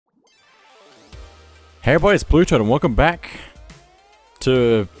Hey everybody, it's BlueToad and welcome back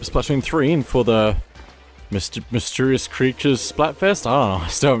to Splatoon 3 and for the mysterious Creatures Splatfest. I don't know, I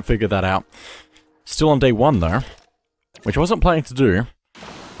still haven't figured that out. Still on day 1 though, which I wasn't planning to do.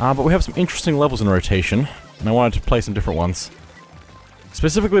 But we have some interesting levels in rotation, and I wanted to play some different ones.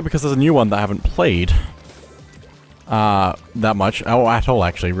 Specifically because there's a new one that I haven't played that much, or at all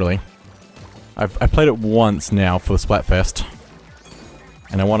actually, really. I played it once now for the Splatfest,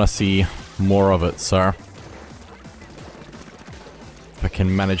 and I want to see more of it, so if I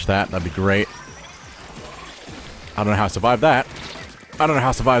can manage that, that'd be great. I don't know how I survived that. I don't know how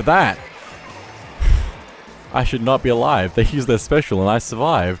I survived that. I should not be alive. They used their special and I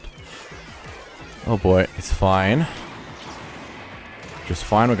survived. Oh boy, it's fine. Just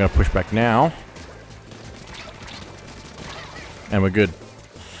fine, we're gonna push back now. And we're good.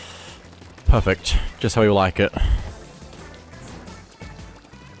 Perfect. Just how we like it.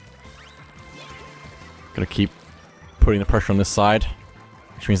 Gonna keep putting the pressure on this side,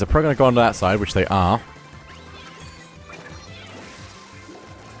 which means they're probably gonna go onto that side, which they are.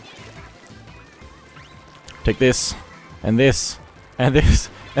 Take this, and this, and this,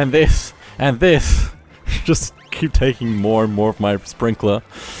 and this, and this. Just keep taking more and more of my sprinkler.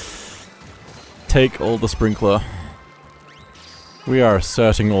 Take all the sprinkler. We are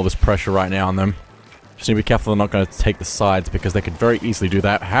asserting all this pressure right now on them. Just need to be careful they're not going to take the sides, because they could very easily do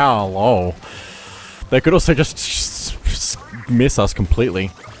that. Hello! They could also just miss us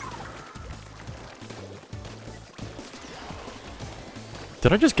completely.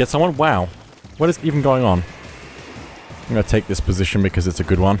 Did I just get someone? Wow. What is even going on? I'm gonna take this position because it's a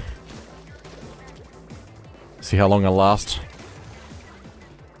good one. See how long it'll last.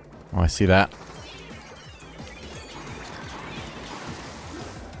 Oh, I see that.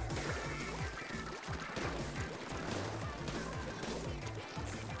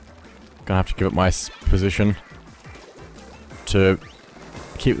 Gonna have to give it my position to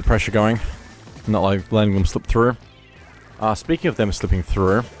keep the pressure going, not like letting them slip through. Speaking of them slipping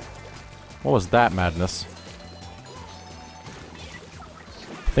through, what was that madness?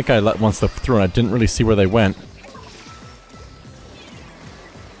 I think I let one slip through and I didn't really see where they went.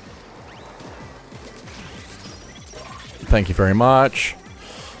 Thank you very much.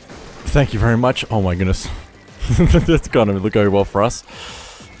 Thank you very much. Oh my goodness. That's gonna go well for us.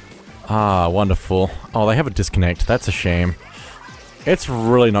 Ah, wonderful. Oh, they have a disconnect. That's a shame. It's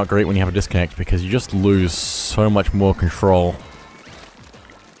really not great when you have a disconnect because you just lose so much more control.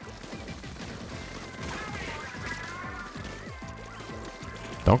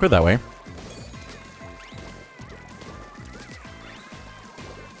 Don't go that way.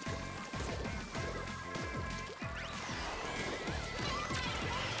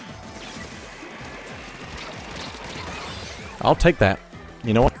 I'll take that.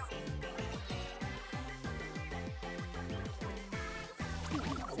 You know what?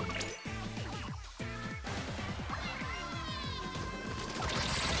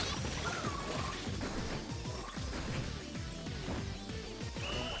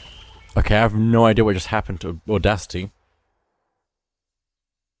 Okay, I have no idea what just happened to Audacity.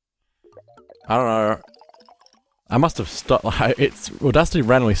 I don't know. I must have stopped. Audacity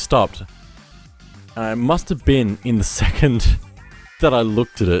randomly stopped. And it must have been in the second that I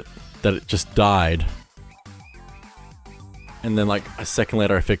looked at it that it just died. And then like a second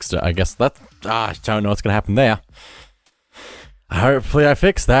later I fixed it. I guess that. I don't know what's gonna happen there. Hopefully I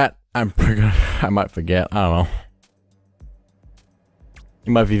fixed that. I might forget. I don't know. It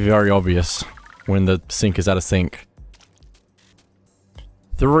might be very obvious when the sync is out of sync.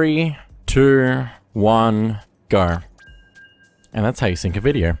 3, 2, 1, go. And that's how you sync a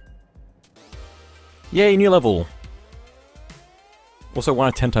video. Yay, new level! Also won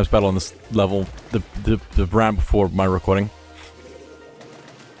a 10 times battle on this level, the round before my recording.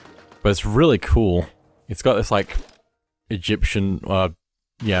 But it's really cool. It's got this like Egyptian,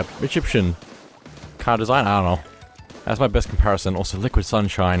 Egyptian car design, I don't know. That's my best comparison. Also, Liquid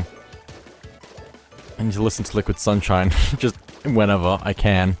Sunshine. I need to listen to Liquid Sunshine just whenever I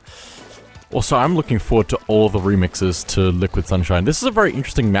can. Also, I'm looking forward to all the remixes to Liquid Sunshine. This is a very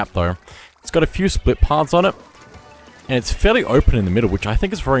interesting map, though. It's got a few split paths on it, and it's fairly open in the middle, which I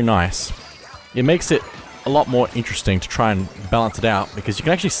think is very nice. It makes it a lot more interesting to try and balance it out, because you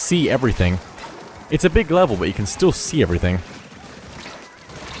can actually see everything. It's a big level, but you can still see everything.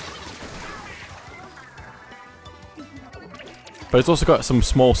 But it's also got some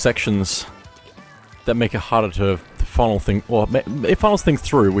small sections that make it harder to funnel things, or it funnels things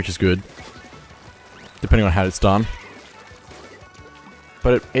through, which is good, depending on how it's done.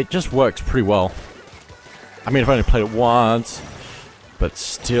 But it just works pretty well. I mean, I've only played it once, but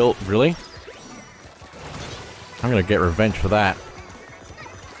still, really? I'm gonna get revenge for that.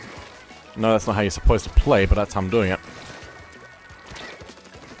 No, that's not how you're supposed to play, but that's how I'm doing it.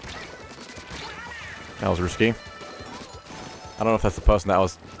 That was risky. I don't know if that's the person that I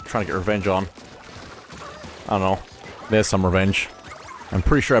was trying to get revenge on. I don't know. There's some revenge. I'm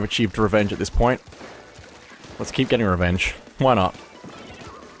pretty sure I've achieved revenge at this point. Let's keep getting revenge. Why not?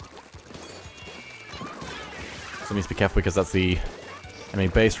 So I need to be careful because that's the enemy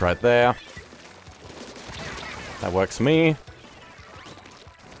base right there. That works for me.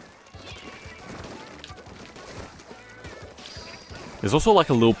 There's also like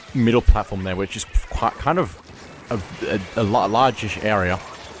a little middle platform there, which is quite, kind of a large-ish area,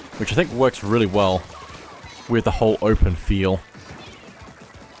 which I think works really well with the whole open feel.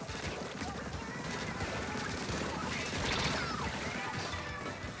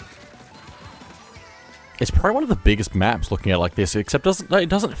 It's probably one of the biggest maps looking at it like this, except it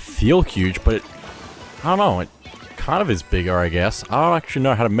doesn't feel huge, but I don't know, it kind of is bigger, I guess. I don't actually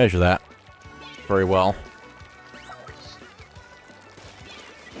know how to measure that very well.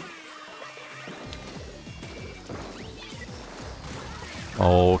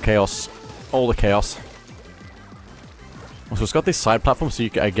 Oh, chaos. All the chaos. So it's got this side platform, so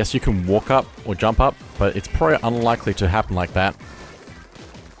I guess you can walk up or jump up, but it's probably unlikely to happen like that.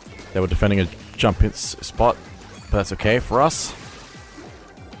 They were defending a jump-in spot, but that's okay for us.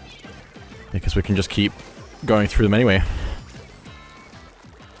 Because we can just keep going through them anyway.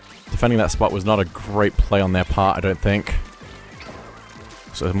 Defending that spot was not a great play on their part, I don't think.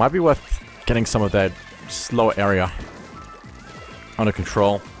 So it might be worth getting some of that slower area under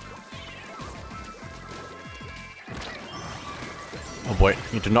control. Oh boy,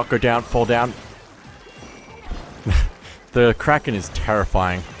 you do not go down, fall down. The Kraken is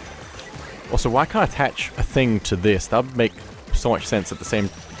terrifying. Also, why can't I attach a thing to this? That would make so much sense. At the same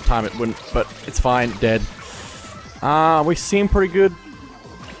time it wouldn't, but it's fine, dead. We seem pretty good,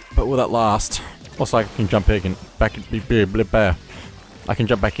 but will that last? Also, I can jump in, I can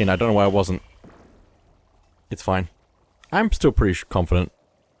jump back in, I don't know why I wasn't. It's fine. I'm still pretty confident.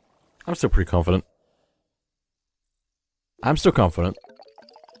 I'm still pretty confident. I'm still confident.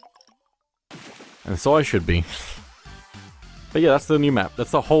 And so I should be. But yeah, that's the new map.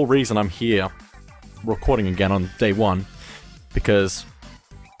 That's the whole reason I'm here recording again on day one. Because,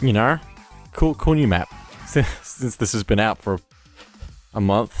 you know, cool new map. Since this has been out for a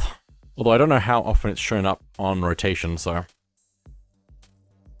month. Although I don't know how often it's shown up on rotation, so.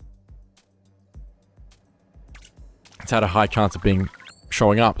 It's had a high chance of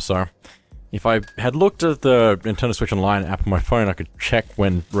showing up, so. If I had looked at the Nintendo Switch Online app on my phone, I could check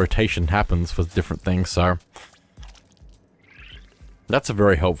when rotation happens for different things, so. That's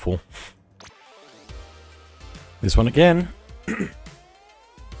very helpful. This one again.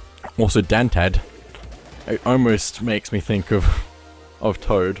 Also Dantad. It almost makes me think of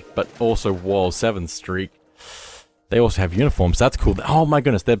Toad, but also Wall 7 Streak. They also have uniforms, that's cool. Oh my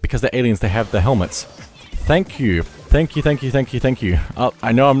goodness, because they're aliens, they have the helmets. Thank you. Thank you, thank you, thank you, thank you.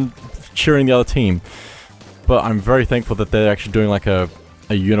 I know I'm cheering the other team, but I'm very thankful that they're actually doing like a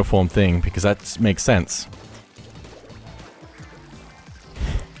uniform thing, because that makes sense.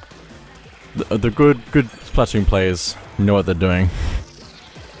 The good Splatoon players know what they're doing.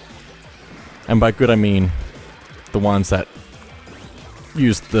 And by good I mean the ones that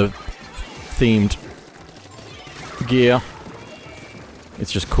use the themed gear.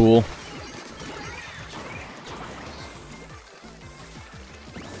 It's just cool.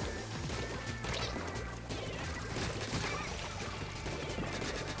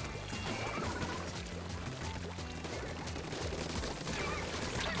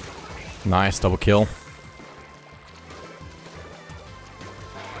 Nice, double kill.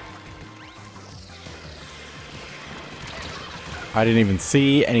 I didn't even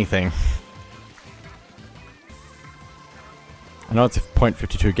see anything. I know it's a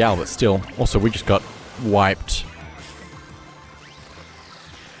 .52 gal, but still. Also, we just got wiped.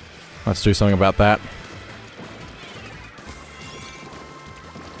 Let's do something about that.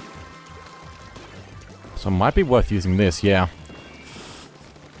 So it might be worth using this, yeah.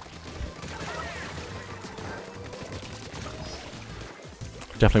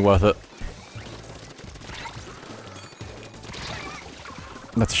 Definitely worth it.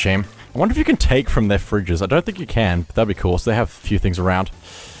 That's a shame. I wonder if you can take from their fridges. I don't think you can, but that'd be cool. So they have a few things around.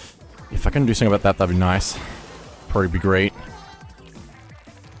 If I can do something about that, that'd be nice. Probably be great.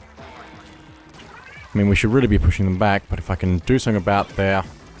 I mean, we should really be pushing them back, but if I can do something about their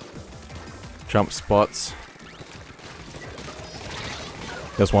jump spots.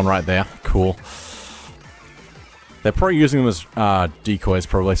 There's one right there. Cool. They're probably using them as decoys,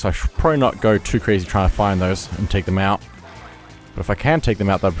 probably, so I should probably not go too crazy trying to find those and take them out. But if I can take them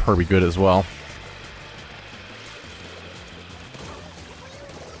out, that'd probably be good as well.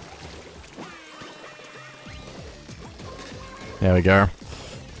 There we go.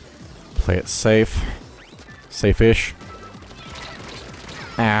 Play it safe. Safe-ish.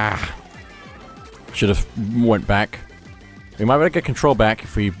 Ah. Should have went back. We might be able to get control back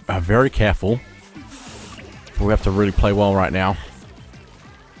if we are very careful. But we have to really play well right now.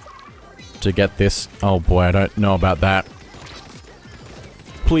 To get this. Oh boy, I don't know about that.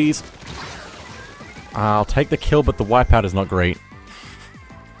 Please. I'll take the kill, but the wipeout is not great.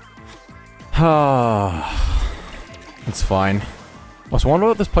 It's fine. Also, I wonder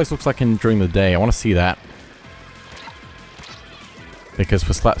what this place looks like during the day. I want to see that. Because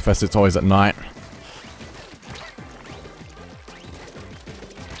for Splatfest, it's always at night.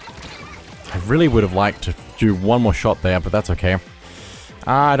 I really would have liked to do one more shot there, but that's okay.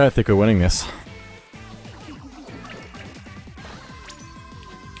 I don't think we're winning this.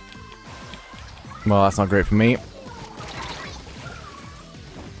 Well, that's not great for me.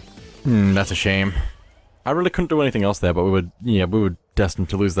 That's a shame. I really couldn't do anything else there, but we were destined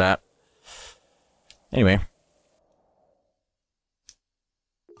to lose that. Anyway.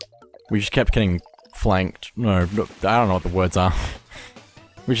 We just kept getting flanked. No, I don't know what the words are.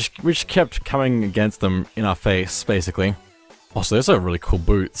 we just kept coming against them in our face, basically. Also, those are really cool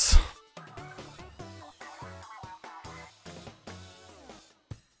boots.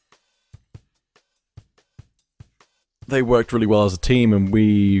 They worked really well as a team, and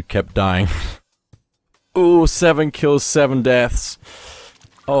we kept dying. Ooh, 7 kills, 7 deaths.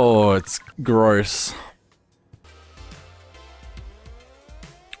 Oh, it's gross.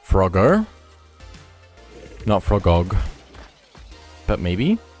 Froggo? Not Frogog. But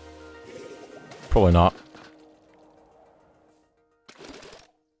maybe? Probably not.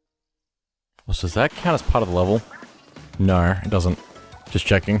 Well, does that count as part of the level? No, it doesn't. Just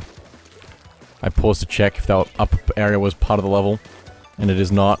checking. I paused to check if that up area was part of the level, and it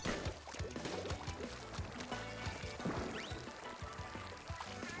is not.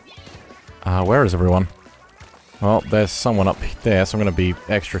 Where is everyone? Well, there's someone up there, so I'm gonna be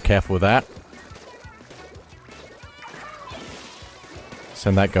extra careful with that.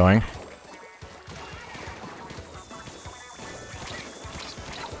 Send that going.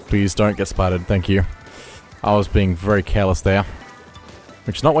 Please don't get splattered, thank you. I was being very careless there.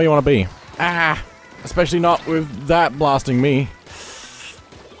 Which is not where you want to be. Ah! Especially not with that blasting me.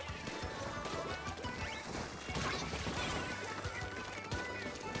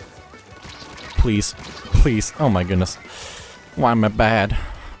 Please. Please. Oh my goodness. Why am I bad?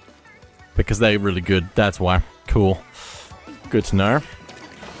 Because they're really good, that's why. Cool. Good to know.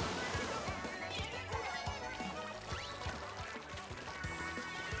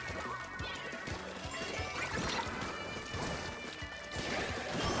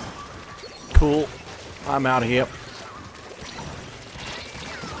 Cool. I'm out of here.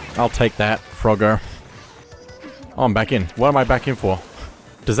 I'll take that, Froggo. Oh, I'm back in. What am I back in for?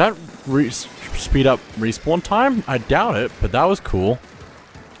 Does that speed up respawn time? I doubt it, but that was cool.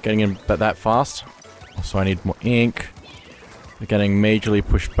 Getting in that fast. Also, I need more ink. We're getting majorly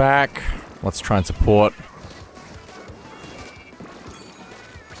pushed back. Let's try and support.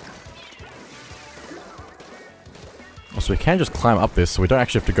 Also, we can just climb up this, so we don't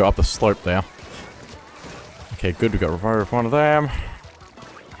actually have to go up the slope there. Okay, good. We got revive of one of them.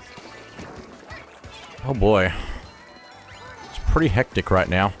 Oh boy. It's pretty hectic right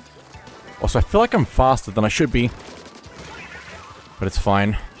now. Also, I feel like I'm faster than I should be. But it's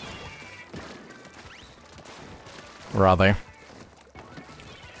fine. Where are they?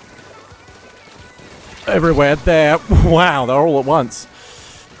 Everywhere. There. Wow, they're all at once.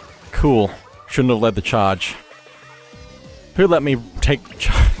 Cool. Shouldn't have led the charge. Who let me take...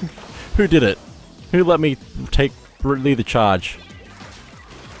 Who did it? Who let me lead the charge?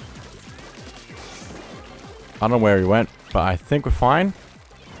 I don't know where he went, but I think we're fine.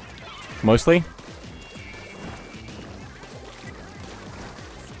 Mostly.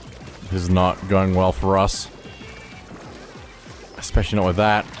 This is not going well for us. Especially not with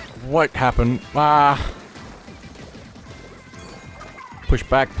that. What happened? Ah! Push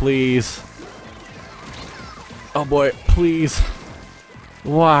back, please. Oh boy, please.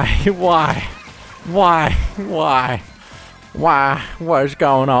 Why? Why? Why? Why? Why? What is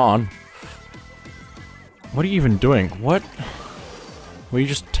going on? What are you even doing? What? Were you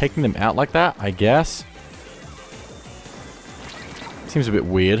just taking them out like that? I guess? Seems a bit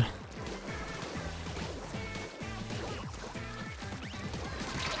weird.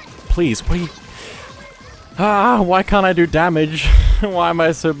 Please, what are you... Ah, why can't I do damage? Why am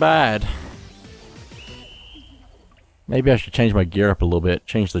I so bad? Maybe I should change my gear up a little bit,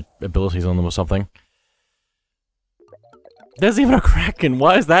 change the abilities on them or something. There's even a Kraken!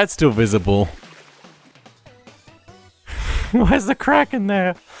 Why is that still visible? Why is the Kraken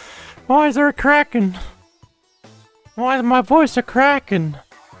there? Why is there a Kraken? Why is my voice a Kraken?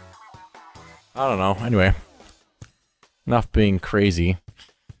 I don't know, anyway. Enough being crazy.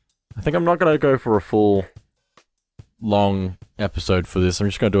 I think I'm not gonna go for a full, long episode for this. I'm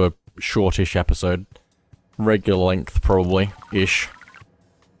just gonna do a shortish episode. Regular length, probably, ish.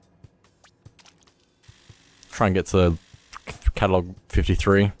 Try and get to catalog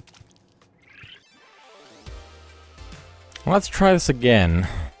 53. Let's try this again.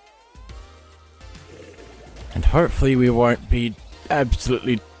 And hopefully we won't be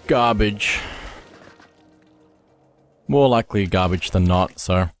absolutely garbage. More likely garbage than not,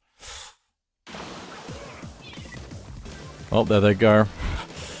 so... Oh, there they go.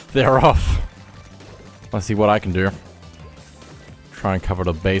 They're off. Let's see what I can do. Try and cover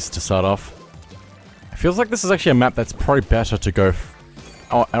the base to start off. It feels like this is actually a map that's probably better to go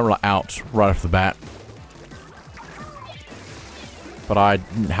out right off the bat. But I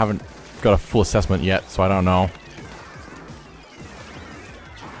haven't got a full assessment yet, so I don't know.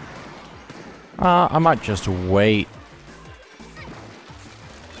 I might just wait.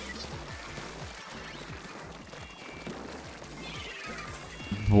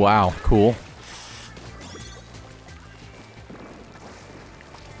 Wow, cool.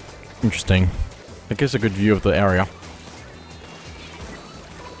 Interesting. That gives a good view of the area.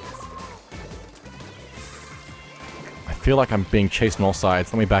 I feel like I'm being chased on all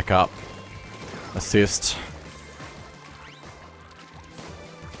sides. Let me back up. Assist.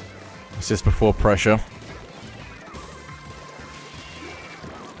 Assist before pressure.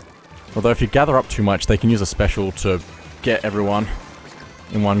 Although if you gather up too much, they can use a special to get everyone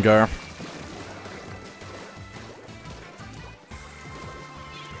in one go.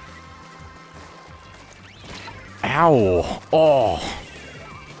 Ow! Oh!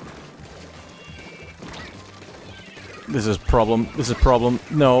 This is problem. This is problem.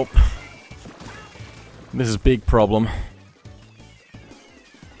 No. This is big problem.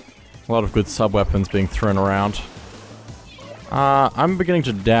 A lot of good sub-weapons being thrown around. I'm beginning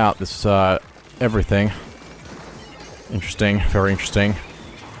to doubt this, everything. Interesting. Very interesting.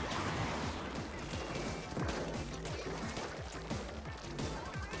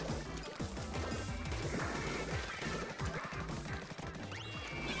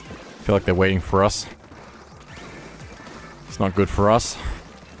 I feel like they're waiting for us. It's not good for us.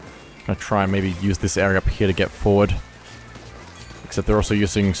 I'm gonna try and maybe use this area up here to get forward. Except they're also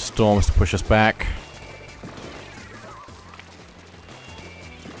using storms to push us back.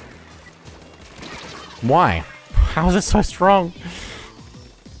 Why? How is it so strong?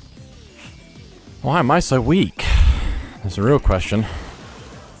 Why am I so weak? That's a real question.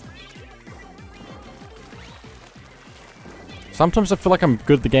 Sometimes I feel like I'm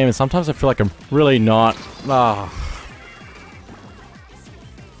good at the game, and sometimes I feel like I'm really not. Ah.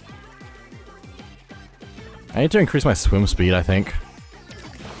 I need to increase my swim speed, I think.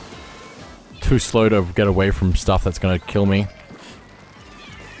 Too slow to get away from stuff that's gonna kill me.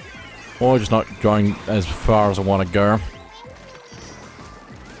 Or just not going as far as I want to go.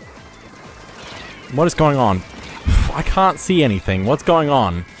 What is going on? I can't see anything. What's going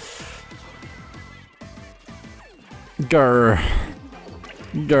on? Grr.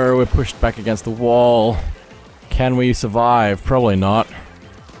 Grr, we're pushed back against the wall. Can we survive? Probably not.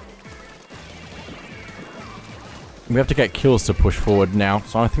 We have to get kills to push forward now,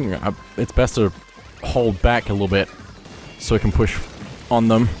 so I think it's best to hold back a little bit so we can push on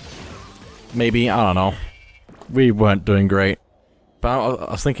them. Maybe, I don't know. We weren't doing great. But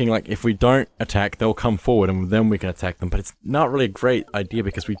I was thinking, like, if we don't attack, they'll come forward and then we can attack them. But it's not really a great idea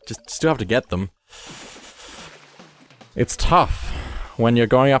because we just still have to get them. It's tough when you're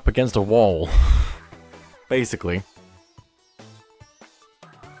going up against a wall. Basically.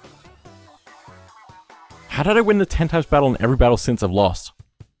 How did I win the 10 times battle in every battle since I've lost?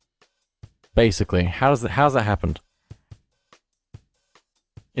 Basically. How's that happened?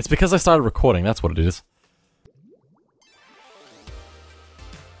 It's because I started recording, that's what it is.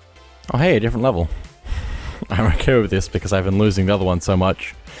 Oh hey, a different level. I'm okay with this because I've been losing the other one so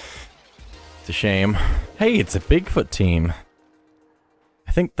much. It's a shame. Hey, it's a Bigfoot team.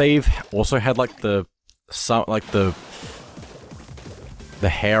 I think they've also had like the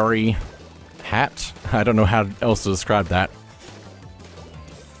hairy hat. I don't know how else to describe that.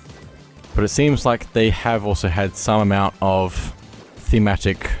 But it seems like they have also had some amount of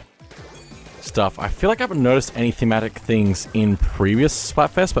thematic stuff. I feel like I haven't noticed any thematic things in previous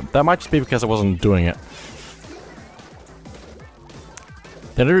Splatfest, but that might just be because I wasn't doing it.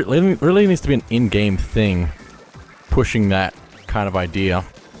 There really needs to be an in-game thing pushing that kind of idea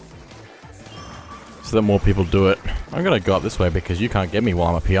so that more people do it. I'm gonna go up this way because you can't get me while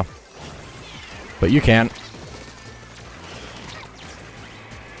I'm up here. But you can.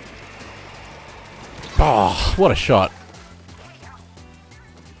 Oh, what a shot.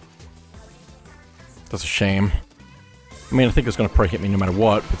 That's a shame. I mean, I think it's gonna probably hit me no matter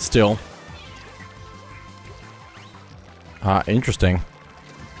what, but still. Interesting.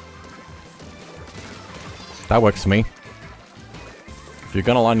 That works for me. If you're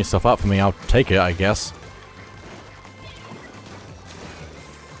gonna line yourself up for me, I'll take it, I guess.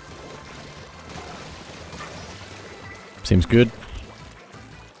 Seems good.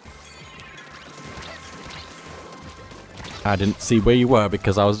 I didn't see where you were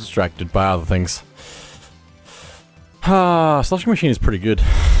because I was distracted by other things. Slushing Machine is pretty good.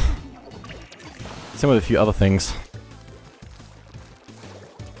 Same with a few other things.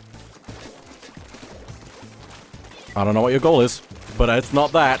 I don't know what your goal is, but it's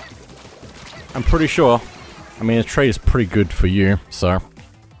not that. I'm pretty sure. I mean, a trade is pretty good for you, so.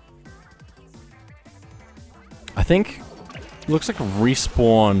 I think, looks like a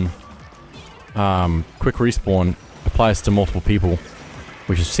respawn, quick respawn applies to multiple people,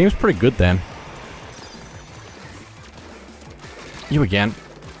 which seems pretty good then. You again.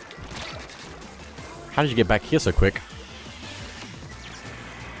 How did you get back here so quick?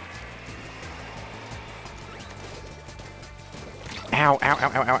 Ow, ow,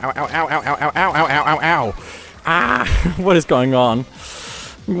 ow, ow, ow, ow, ow, ow, ow, ow, ow, ow, ow, ow, ow. Ah, what is going on?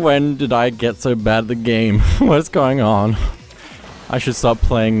 When did I get so bad at the game? What is going on? I should stop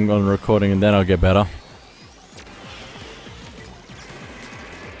playing on recording and then I'll get better.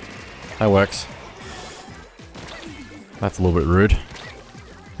 That works. That's a little bit rude.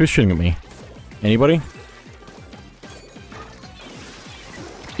 Who's shooting at me? Anybody?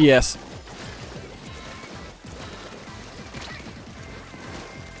 Yes.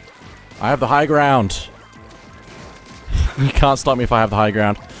 I have the high ground. You can't stop me if I have the high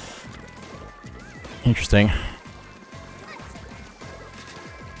ground. Interesting.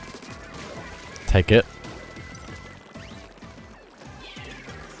 Take it.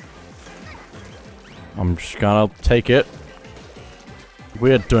 I'm just gonna take it.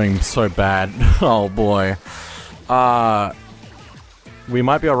 We're doing so bad. Oh boy. We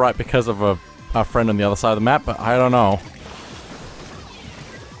might be alright because of our friend on the other side of the map, but I don't know.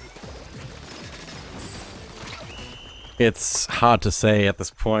 It's hard to say at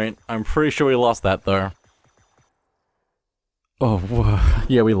this point. I'm pretty sure we lost that though. Oh,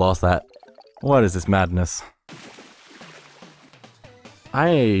 yeah, we lost that. What is this madness?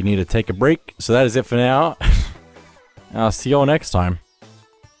 I need to take a break, so that is it for now. I'll see you all next time.